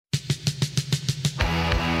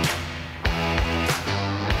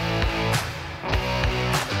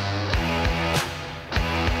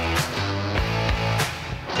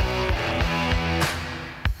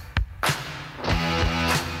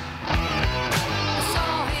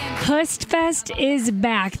Höstfest is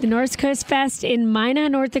back. The Norse Höstfest in Minot,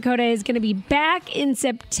 North Dakota is going to be back in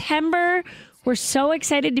September. We're so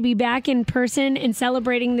excited to be back in person and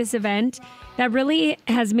celebrating this event that really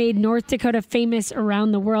has made North Dakota famous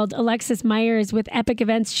around the world. Alexis Meyer is with Epic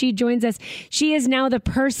Events. She joins us. She is now the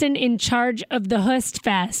person in charge of the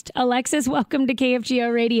Höstfest. Alexis, welcome to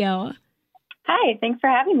KFGO Radio. Hi, thanks for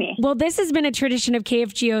having me. Well, this has been a tradition of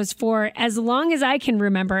KFGO's for as long as I can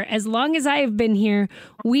remember. As long as I have been here,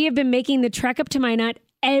 we have been making the trek up to Minot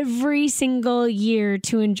every single year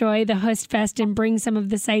to enjoy the Höstfest and bring some of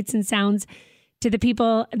the sights and sounds to the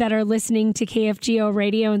people that are listening to KFGO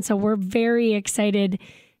Radio. And so we're very excited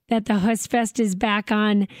that the Höstfest is back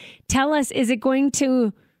on. Tell us, is it going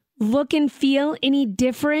to look and feel any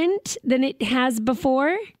different than it has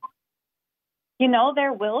before? You know,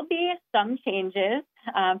 there will be some changes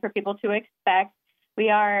for people to expect. We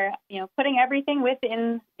are, putting everything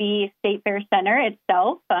within the State Fair Center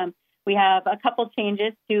itself. We have a couple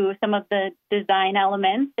changes to some of the design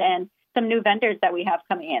elements and some new vendors that we have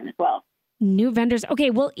coming in as well. New vendors. Okay,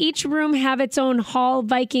 will each room have its own hall,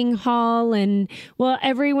 Viking Hall, and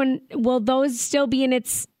will those still be in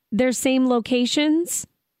their same locations?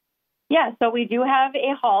 Yeah, so we do have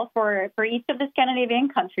a hall for each of the Scandinavian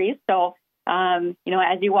countries. So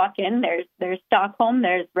as you walk in, there's Stockholm,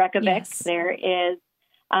 there's Reykjavik, yes. There is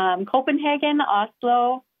Copenhagen,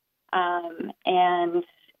 Oslo, and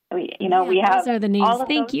we have those are the names. all of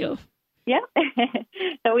Thank those. you. Yeah.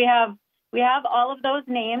 So we have all of those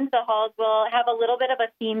names. The halls will have a little bit of a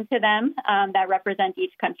theme to them that represent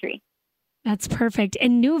each country. That's perfect.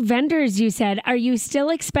 And new vendors, you said. Are you still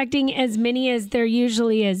expecting as many as there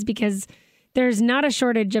usually is? Because there's not a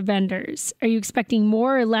shortage of vendors. Are you expecting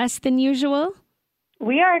more or less than usual?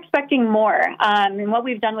 We are expecting more. And what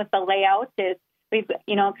we've done with the layout is we've,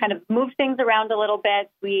 kind of moved things around a little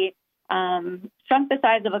bit. We shrunk the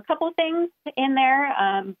size of a couple things in there,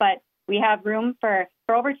 but we have room for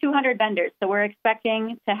over 200 vendors. So we're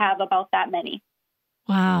expecting to have about that many.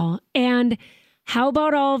 Wow. And how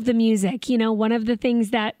about all of the music? One of the things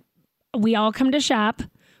that we all come to shop.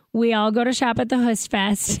 We all go to shop at the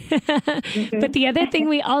Höstfest. Mm-hmm. But the other thing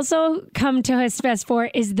we also come to Höstfest for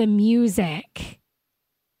is the music.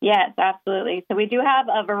 Yes, absolutely. So we do have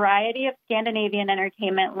a variety of Scandinavian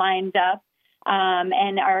entertainment lined up.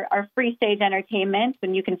 And our free stage entertainment,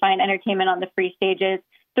 when you can find entertainment on the free stages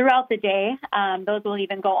throughout the day. Those will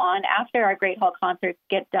even go on after our Great Hall concerts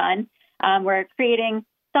get done. We're creating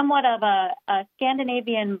somewhat of a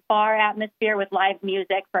Scandinavian bar atmosphere with live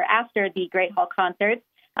music for after the Great Hall concerts.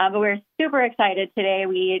 But we're super excited today.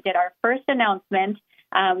 We did our first announcement.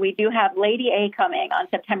 We do have Lady A coming on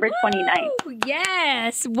September 29th. Woo!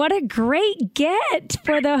 Yes. What a great get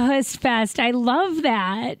for the Höstfest. I love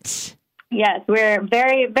that. Yes, we're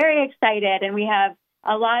very, very excited. And we have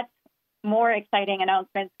a lot more exciting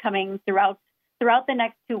announcements coming throughout the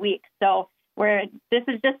next 2 weeks. So this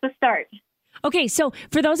is just the start. Okay, so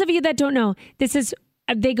for those of you that don't know,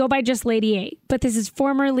 they go by just Lady A, but this is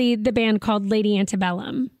formerly the band called Lady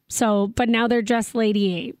Antebellum. So, but now they're just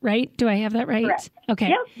Lady A, right? Do I have that right? Correct.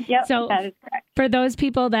 Okay. Yep, so that is correct. For those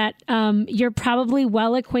people that you're probably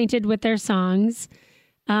well acquainted with their songs,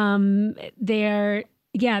 this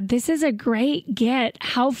is a great get.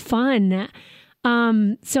 How fun.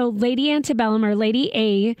 So Lady Antebellum or Lady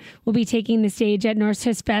A will be taking the stage at Norse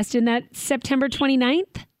Höstfest, and that's September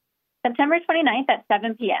 29th? September 29th at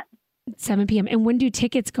 7 p.m. 7 p.m. And when do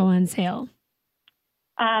tickets go on sale?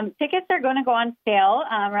 Tickets are going to go on sale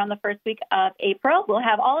around the first week of April. We'll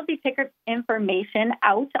have all of the ticket information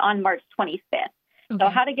out on March 25th. Okay. So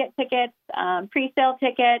how to get tickets, pre-sale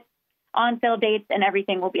tickets, on-sale dates, and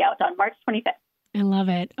everything will be out on March 25th. I love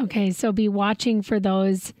it. Okay, so be watching for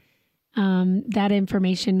those, that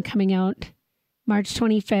information coming out March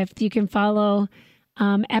 25th. You can follow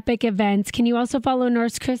Epic Events. Can you also follow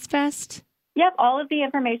Norse Höstfest? Yep, all of the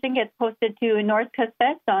information gets posted to Norse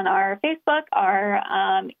Höstfest on our Facebook, our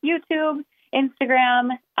YouTube,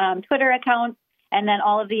 Instagram, Twitter accounts, and then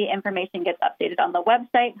all of the information gets updated on the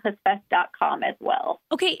website, höstfest.com as well.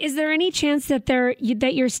 Okay, is there any chance that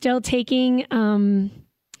you're still taking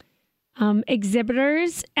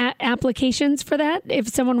exhibitors applications for that if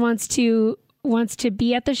someone wants to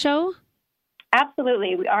be at the show?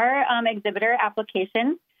 Absolutely. Our exhibitor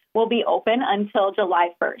application will be open until July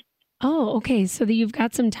 1st. Oh, okay. So that you've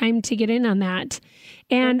got some time to get in on that.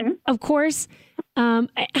 And of course,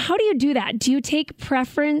 how do you do that? Do you take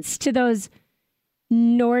preference to those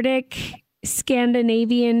Nordic,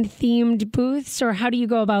 Scandinavian themed booths, or how do you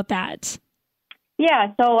go about that?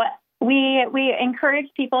 Yeah. So we encourage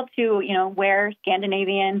people to, wear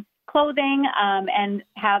Scandinavian clothing and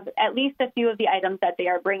have at least a few of the items that they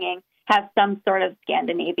are bringing have some sort of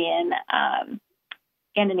Scandinavian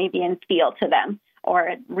feel to them,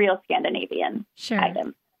 or real Scandinavian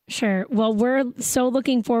items. Sure. Well, we're so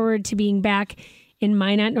looking forward to being back in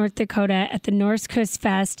Minot, North Dakota at the Norse Coast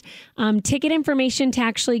Fest. Ticket information to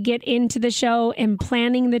actually get into the show and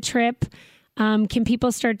planning the trip. Can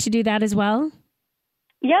people start to do that as well?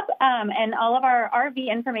 Yep. And all of our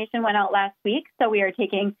RV information went out last week. So we are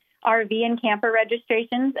taking RV and camper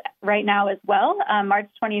registrations right now as well. March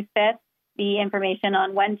 25th, the information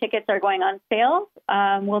on when tickets are going on sale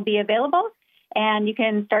will be available. And you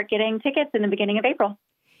can start getting tickets in the beginning of April.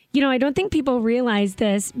 You know, I don't think people realize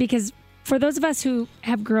this, because for those of us who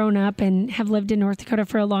have grown up and have lived in North Dakota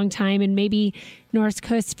for a long time, and maybe Norse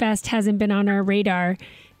Coast Fest hasn't been on our radar,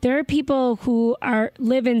 there are people who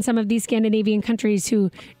live in some of these Scandinavian countries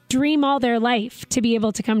who dream all their life to be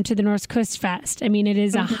able to come to the Norse Coast Fest. I mean, it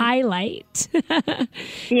is a highlight.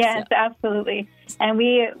 Yes, absolutely. And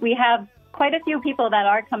we have quite a few people that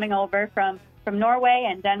are coming over from Norway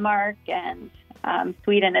and Denmark and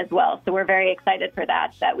Sweden as well. So we're very excited for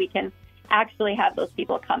that we can actually have those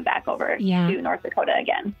people come back over to North Dakota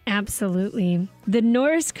again. Absolutely. The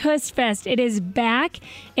Norse Coast Fest, it is back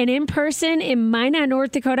and in person in Minot,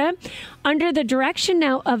 North Dakota, under the direction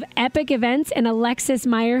now of Epic Events and Alexis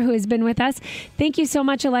Meyer, who has been with us. Thank you so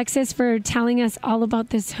much, Alexis, for telling us all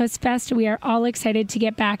about this Höst Fest. We are all excited to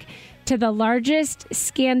get back to the largest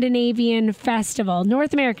Scandinavian festival,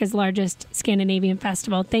 North America's largest Scandinavian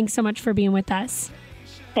festival. Thanks so much for being with us.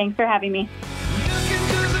 Thanks for having me.